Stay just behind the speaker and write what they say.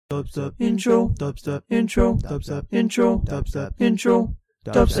Dubstep intro, dubstep intro, dubstep intro, dubstep intro,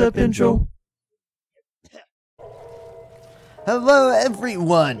 dubstep intro. Hello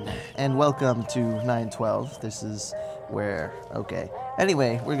everyone, and welcome to 912. This is where, okay.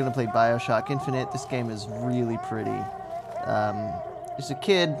 Anyway, we're gonna play Bioshock Infinite. This game is really pretty. There's a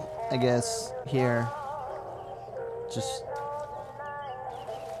kid, I guess, here, just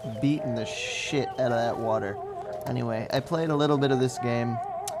beating the shit out of that water. Anyway, I played a little bit of this game,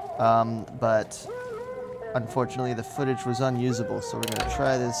 but unfortunately the footage was unusable, so we're gonna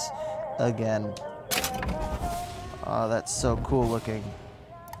try this again. Oh, that's so cool looking.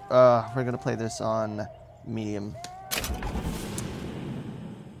 We're gonna play this on medium.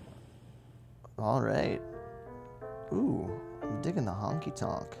 Alright. Ooh, I'm digging the honky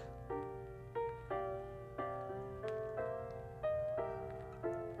tonk.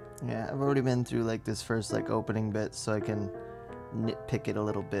 Yeah, I've already been through like this first like opening bit, so I can nitpick it a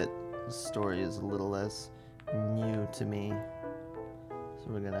little bit. The story is a little less new to me. So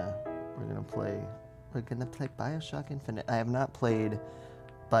we're gonna play Bioshock Infinite. I have not played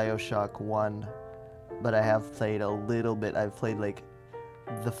Bioshock 1, but I have played a little bit. I've played like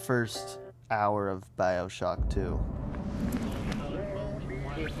the first hour of Bioshock 2.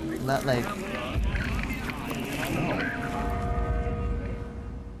 Not like... Oh.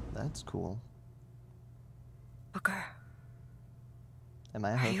 That's cool. Booker. Am I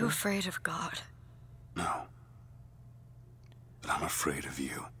a Are hooker? you afraid of God? No. But I'm afraid of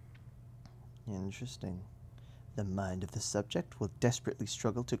you. Interesting. The mind of the subject will desperately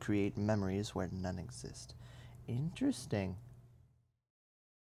struggle to create memories where none exist. Interesting.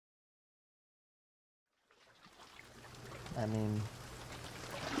 I mean...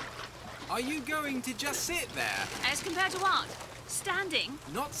 Are you going to just sit there? As compared to what? Standing?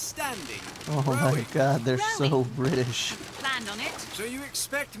 Not standing. Oh my god, they're so British. Planned on it. So you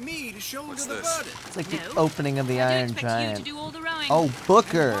expect me to shoulder What's the this? burden? It's like No. the opening of the I do Iron expect Giant. you to do all the rowing. Oh,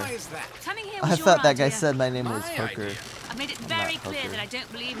 Booker! Why is that? Coming here was I your thought that guy idea. said my name was My Hooker. idea. I've made it I'm very not clear Hooker. that I don't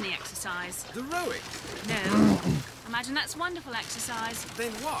believe in the exercise. The rowing? No. Imagine that's wonderful exercise.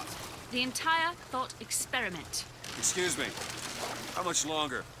 Then what? The entire thought experiment. Excuse me. How much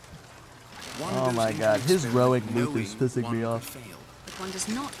longer? Oh my god, his rowing loop is pissing me off. But one does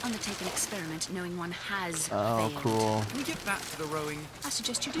not undertake an experiment knowing one has Oh, failed. cool. Can we get back to the rowing? I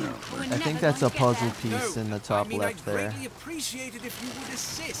suggest you do. We're I never think that's going a to get puzzle there. piece in the I top mean, left I'd there. greatly appreciate it if you would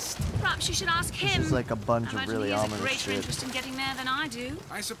assist. Perhaps you should ask This him. is like a bunch I of imagine really he has a ominous greater shit. interest in getting there than I do.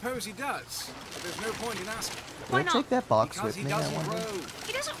 I suppose he does. But there's no point in asking. Do Why I not? take that box Because with he me? I doesn't wonder? row.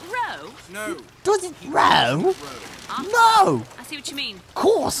 He doesn't row. No. Does it he row? doesn't row. Huh? No! I see what you mean. Of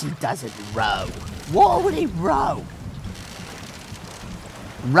course he doesn't row. Why would he row?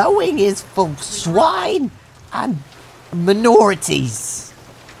 Rowing is for swine and minorities.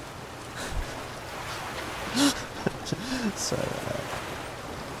 Sorry about that.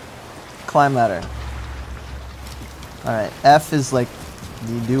 Climb ladder. Alright, F is like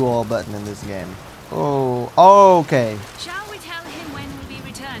the do-all button in this game. Oh, okay. Shall we tell him when we'll be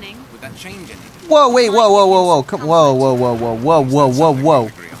returning? Would that change anything? Whoa, wait, whoa, whoa, whoa, whoa, come, whoa, whoa, whoa, whoa, whoa, whoa, whoa, whoa.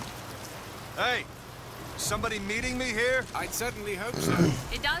 Hey! Somebody meeting me here? I'd certainly hope so.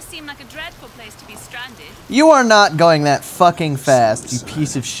 It does seem like a dreadful place to be stranded. You are not going that fucking fast, you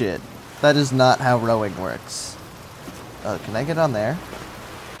piece of shit. That is not how rowing works. Oh, can I get on there?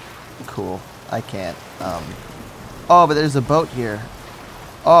 Cool. I can't. Oh, but there's a boat here.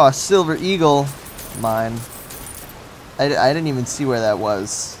 Oh, a Silver Eagle. Mine. I didn't even see where that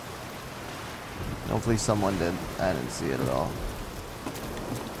was. Hopefully someone did. I didn't see it at all.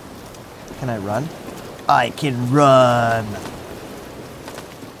 Can I run? I can run!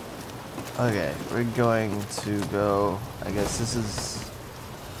 Okay, we're going to go... I guess this is...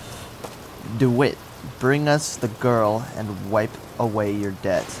 DeWitt. Bring us the girl and wipe away your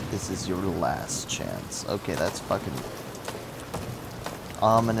debt. This is your last chance. Okay, that's fucking...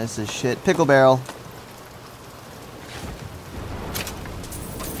 ominous as shit. Pickle barrel.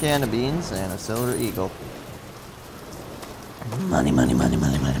 Can of beans and a Silver Eagle. Money, money, money,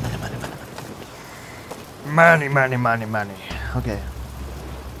 money, money, money, money, money. Money, money, money, money. Okay.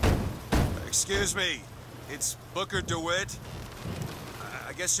 Excuse me. It's Booker DeWitt.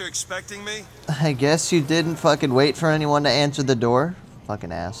 I guess you're expecting me? I guess you didn't fucking wait for anyone to answer the door.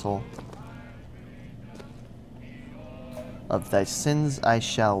 Fucking asshole. Of thy sins I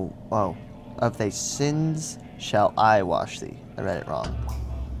shall... Oh. Of thy sins shall I wash thee. I read it wrong.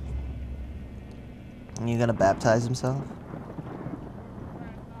 Are you gonna baptize himself?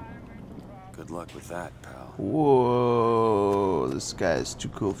 Good luck with that, pal. Whoa. This guy is too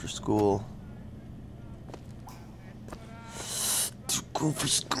cool for school. Too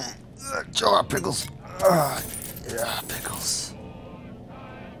goofy jar pickles. Yeah, pickles.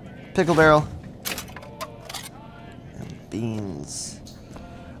 Pickle barrel. And beans.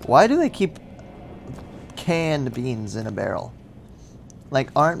 Why do they keep canned beans in a barrel? Like,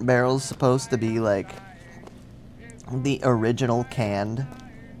 aren't barrels supposed to be like the original canned?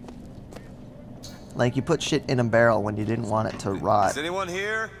 Like, you put shit in a barrel when you didn't want it to rot. Is anyone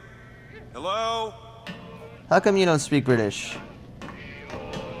here? Hello? How come you don't speak British?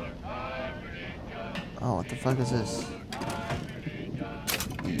 Oh, what the fuck is this?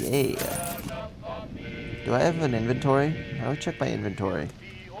 Yeah. Do I have an inventory? How do I check my inventory?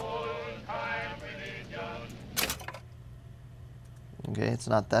 Okay, it's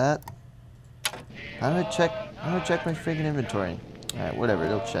not that. How do I check my freaking inventory? Alright, whatever,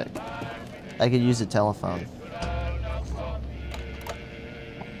 it'll check. I could use a telephone.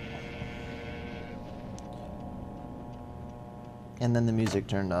 And then the music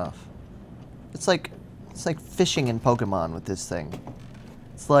turned off. It's like fishing in Pokemon with this thing.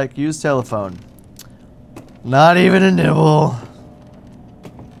 It's like, use telephone. Not even a nibble.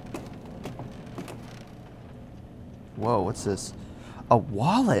 Whoa, what's this? A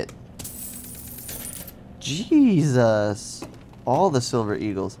wallet. Jesus. All the silver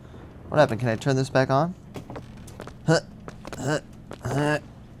eagles. What happened? Can I turn this back on? Oh,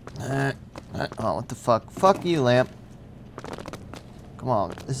 what the fuck? Fuck you, lamp. Come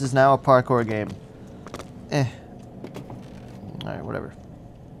on. This is now a parkour game. Alright, whatever.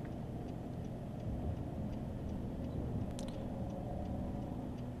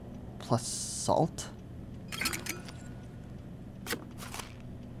 Plus salt?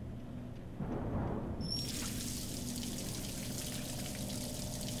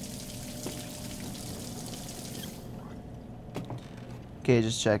 Okay,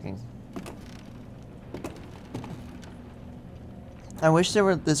 just checking. I wish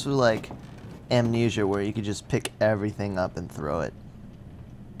this were like Amnesia, where you could just pick everything up and throw it.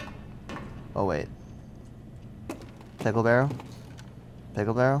 Oh wait. Pickle barrel?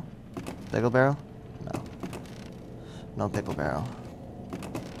 Pickle barrel? Pickle barrel? No. No pickle barrel.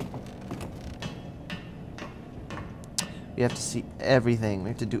 We have to see everything. We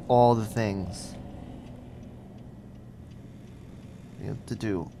have to do all the things. We have to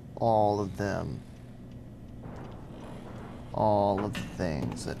do all of them. All of the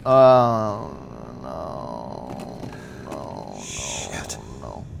things. Oh, no. No. Shit.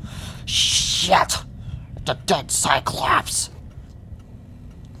 No. Shit! The dead Cyclops!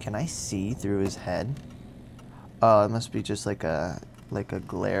 Can I see through his head? Oh, it must be just like a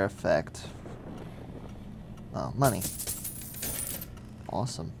glare effect. Oh, money.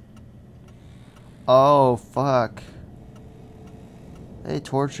 Awesome. Oh, fuck. They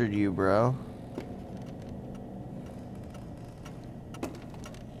tortured you, bro.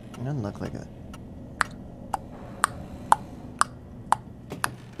 It doesn't look like it.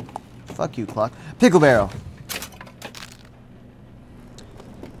 Fuck you, clock. Pickle barrel!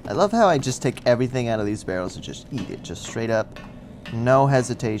 I love how I just take everything out of these barrels and just eat it. Just straight up. No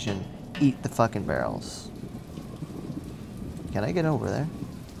hesitation. Eat the fucking barrels. Can I get over there?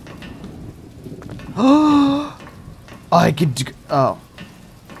 Oh! I could... Oh.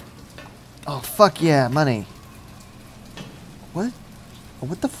 Oh, fuck yeah, money. What?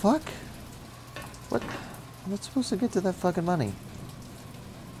 What the fuck? What? I'm not supposed to get to that fucking money.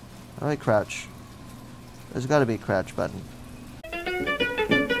 How do I crouch? There's gotta be a crouch button.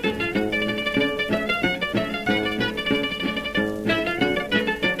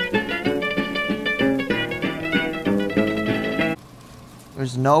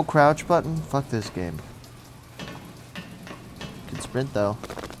 There's no crouch button? Fuck this game. Can sprint though.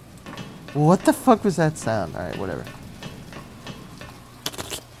 What the fuck was that sound? Alright, whatever.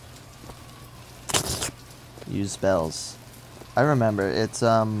 Use spells. I remember, it's Wait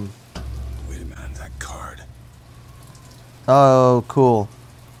a minute, that card. Oh, cool.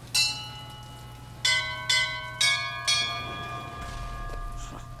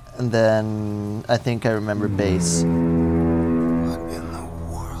 And then I think I remember bass. What in the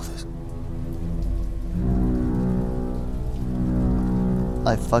world is...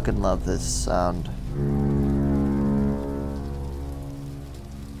 I fucking love this sound.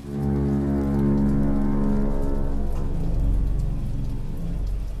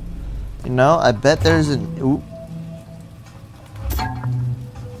 You know, I bet there's an... Ooh.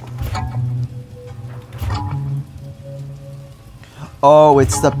 Oh,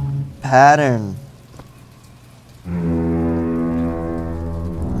 it's the pattern. Boom,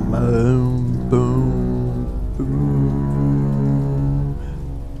 boom, boom, boom.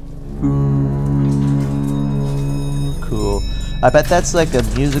 Cool. I bet that's like a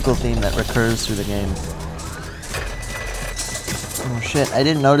musical theme that recurs through the game. Oh shit, I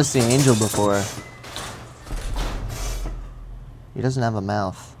didn't notice the angel before. He doesn't have a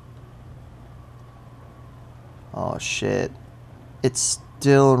mouth. Oh shit. It's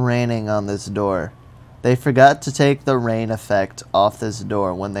still raining on this door. They forgot to take the rain effect off this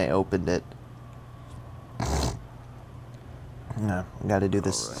door when they opened it. No, gotta do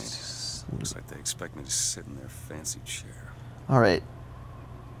this. Right. Looks like they expect me to sit in their fancy chair. Alright.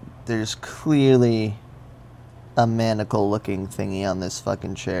 There's clearly a manacle looking thingy on this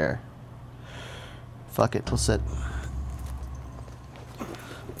fucking chair. Fuck it, we'll sit.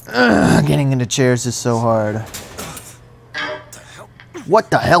 Getting into chairs is so hard.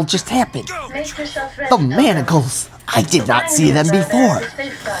 What the hell just happened? The manacles! I did not see them before!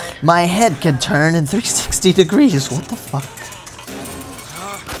 My head can turn in 360 degrees, what the fuck?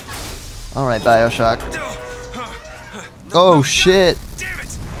 Alright, Bioshock. Oh shit!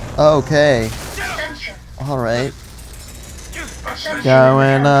 Okay. Alright.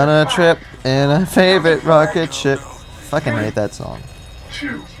 Going on a trip in a favorite rocket ship. Fucking hate that song.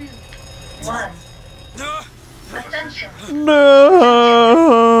 2, 1. Attention.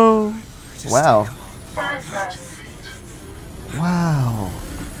 No! Wow. 5,000 feet. Wow.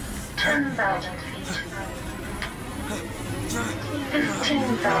 10,000 feet.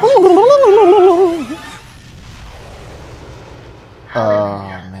 15,000. Oh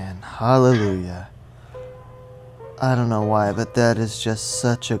man, hallelujah. I don't know why, but that is just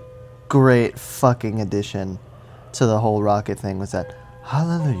such a great fucking addition to the whole rocket thing, was that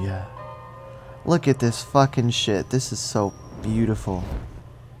hallelujah. Look at this fucking shit. This is so beautiful.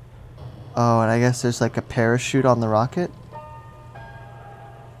 Oh, and I guess there's like a parachute on the rocket?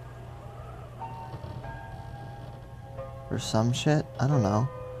 Or some shit? I don't know.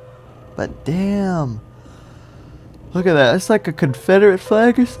 But damn. Look at that. It's like a Confederate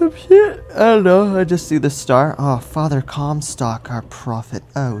flag or some shit. I don't know. I just see the star. Oh, Father Comstock, our prophet.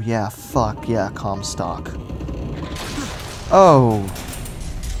 Oh, yeah. Fuck. Yeah, Comstock. Oh.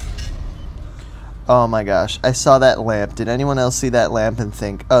 Oh my gosh. I saw that lamp. Did anyone else see that lamp and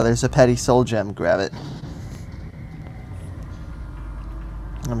think, oh, there's a petty soul gem. Grab it.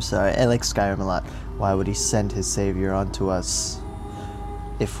 I'm sorry. I like Skyrim a lot. Why would he send his savior onto us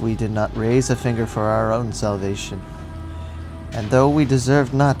if we did not raise a finger for our own salvation? And though we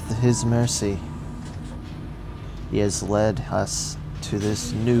deserve not his mercy, he has led us to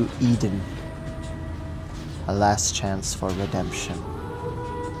this new Eden, a last chance for redemption.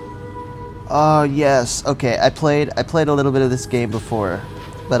 Oh yes, okay. I played a little bit of this game before,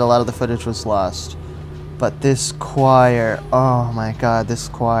 but a lot of the footage was lost. But this choir, oh my god, this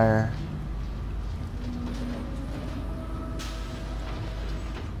choir.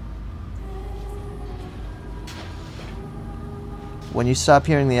 When you stop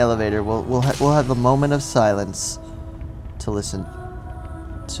hearing the elevator, we'll have a moment of silence to listen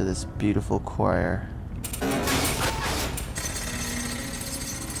to this beautiful choir.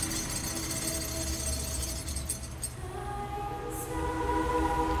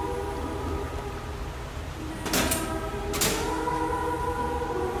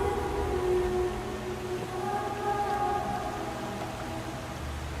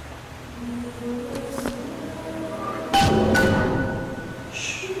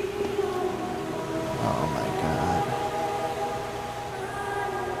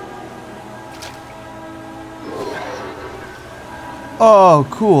 Oh,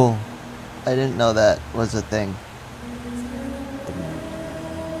 cool. I didn't know that was a thing.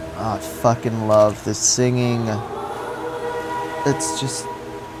 Oh, I fucking love the singing. It's just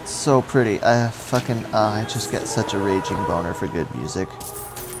so pretty. I just get such a raging boner for good music.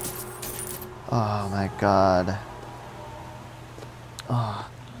 Oh my god. Oh.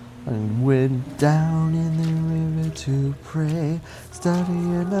 I went down in the river to pray,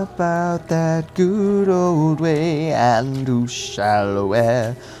 studying about that good old way, and who shall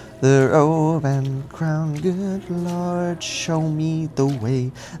wear the robe and crown? Good Lord, show me the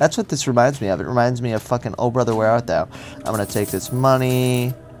way. That's what this reminds me of. It reminds me of fucking Oh Brother, Where Art Thou? I'm gonna take this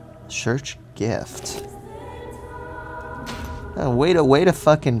money. Church gift. Way to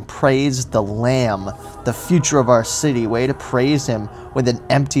fucking praise the Lamb, the future of our city. Way to praise him with an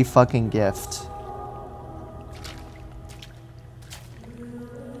empty fucking gift.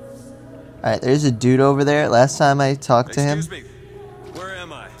 Alright, there's a dude over there. Last time I talked to him. Excuse me. Where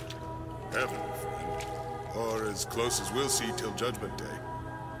am I? Heaven, friend. Or as close as we'll see till Judgment Day.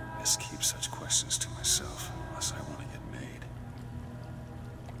 Just keep such questions to myself unless I want to get made.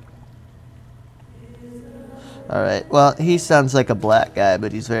 Alright, well, he sounds like a black guy,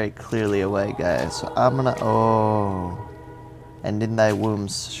 but he's very clearly a white guy, so I'm gonna... Oh. And in thy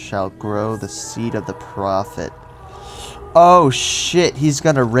wombs shall grow the seed of the prophet. Oh shit, he's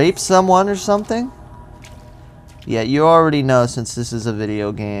gonna rape someone or something? Yeah, you already know, since this is a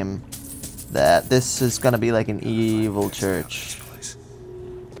video game, that this is gonna be like an evil church.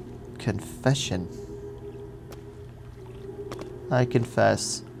 Confession. I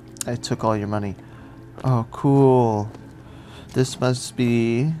confess. I took all your money. Oh, cool. This must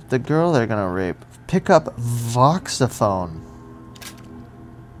be the girl they're gonna rape. Pick up Voxophone.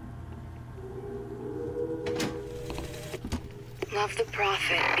 Love the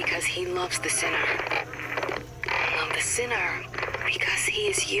prophet because he loves the sinner. Love the sinner because he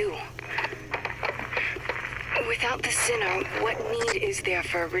is you. Without the sinner, what need is there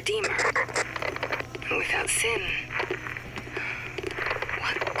for a redeemer? Without sin,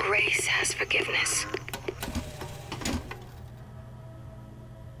 what grace has forgiveness?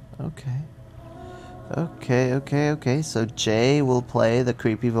 Okay. So Jay will play the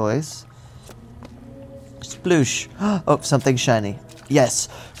creepy voice. Sploosh. Oh, something shiny. Yes,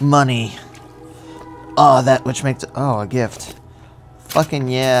 money. Oh, that which makes... Oh, a gift. Fucking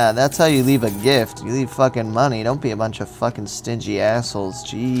yeah, that's how you leave a gift. You leave fucking money. Don't be a bunch of fucking stingy assholes.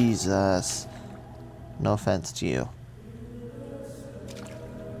 Jesus. No offense to you.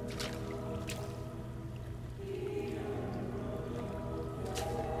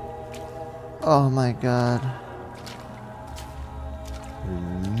 Oh my god.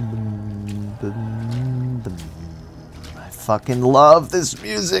 I fucking love this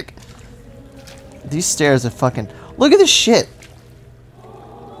music. These stairs are fucking... Look at this shit.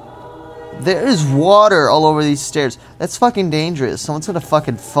 There is water all over these stairs. That's fucking dangerous. Someone's gonna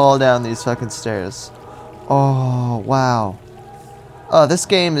fucking fall down these fucking stairs. Oh, wow. Oh, this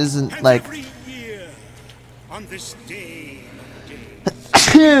game isn't like... Every year, on this day,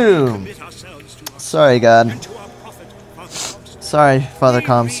 Sorry, God. Sorry, Father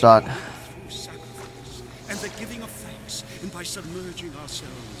Comstock. and the giving of thanks, and by submerging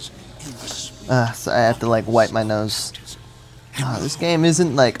ourselves in the sweet So I have to like wipe my nose. Oh, this game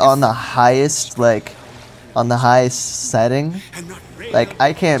isn't like on the highest setting. Like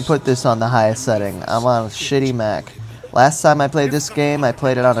I can't put this on the highest setting. I'm on a shitty Mac. Last time I played this game, I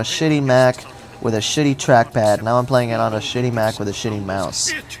played it on a shitty Mac with a shitty trackpad. Now I'm playing it on a shitty Mac with a shitty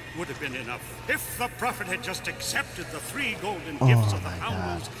mouse. It would have been enough if the prophet had just accepted the 3 golden gifts of the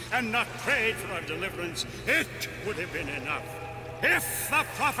hounds and not prayed for our deliverance. It would have been enough if the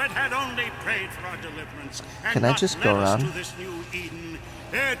prophet had only prayed for our deliverance and Can I not just led go us around? to this new Eden.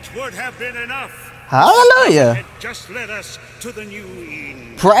 It would have been enough. Hallelujah! It just led us to the new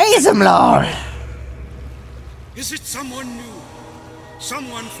Eden. Praise him, Lord! Is it someone new?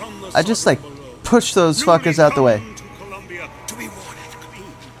 Someone from the I just like southern below? push those Newly fuckers out the way. come to Columbia to be watered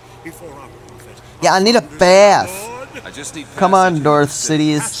clean before our prophet. Yeah, I need a bath. Lord, I just need Come passage on, North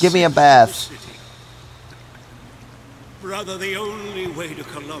Cities, give me a bath. Brother, the only way to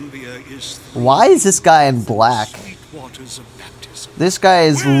Columbia is through Why is this guy in black? sweet waters of baptism. This guy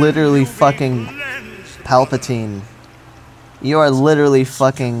is Will literally you be fucking cleansed, Palpatine. You are literally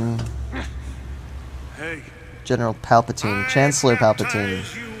fucking Hey, General Palpatine, Chancellor Palpatine.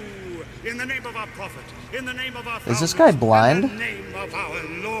 baptize you in the name of our prophet, in the name of our Is this founders, guy blind? in the name of our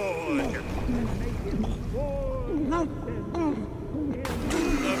Lord.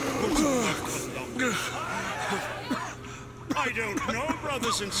 I don't know,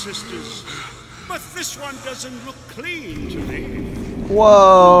 brothers and sisters, but this one doesn't look clean to me.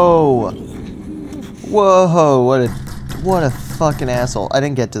 Whoa! Whoa! What a fucking asshole! I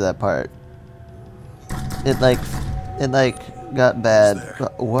didn't get to that part. It like got bad.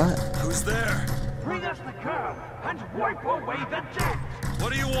 What? Who's there? Bring us the curb and wipe away the jet.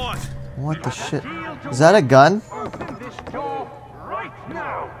 What do you want? What the shit? Is that a gun? Open this door right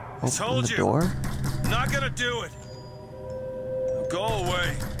now. Open told the you. door? Not gonna do it. Go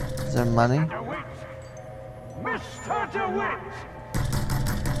away. Is there money? DeWitt. Mr. DeWitt.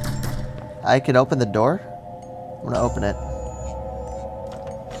 I can open the door? I'm gonna open it.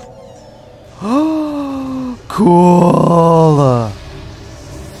 Cool!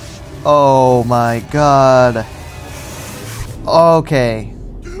 Oh my god. Okay.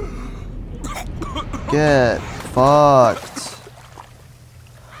 Get fucked.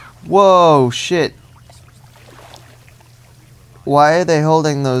 Whoa, shit. Why are they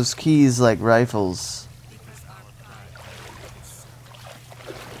holding those keys like rifles?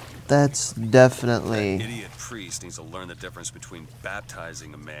 That's definitely... Idiot priest needs to learn the difference between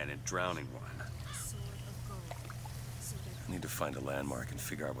baptizing a man and drowning one. I need to find a landmark and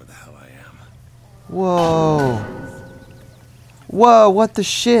figure out where the hell I am. Whoa. Whoa, what the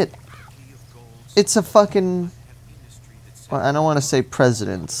shit? It's a fucking... Well, I don't want to say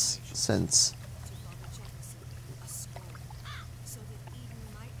presidents, since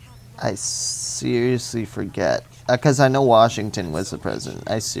I seriously forget. Because I know Washington was the president.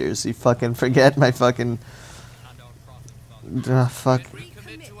 I seriously fucking forget my fucking... fuck.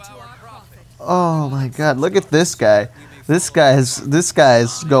 Oh my god, look at this guy. This guy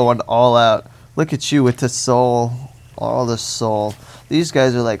is going all out. Look at you with the soul. All the soul. These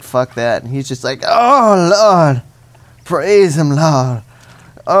guys are like, fuck that. And he's just like, oh Lord. Praise him, Lord.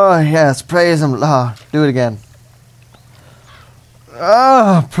 Oh yes, praise him, Lord. Do it again.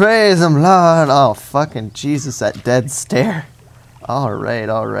 Oh, praise him, Lord. Oh, fucking Jesus, that dead stare. Alright,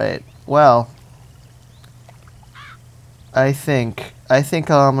 alright. Well, I think I'm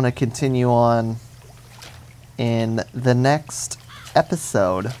going to continue on in the next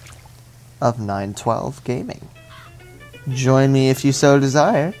episode of 912 Gaming. Join me if you so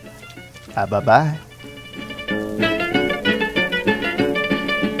desire. Bye-bye.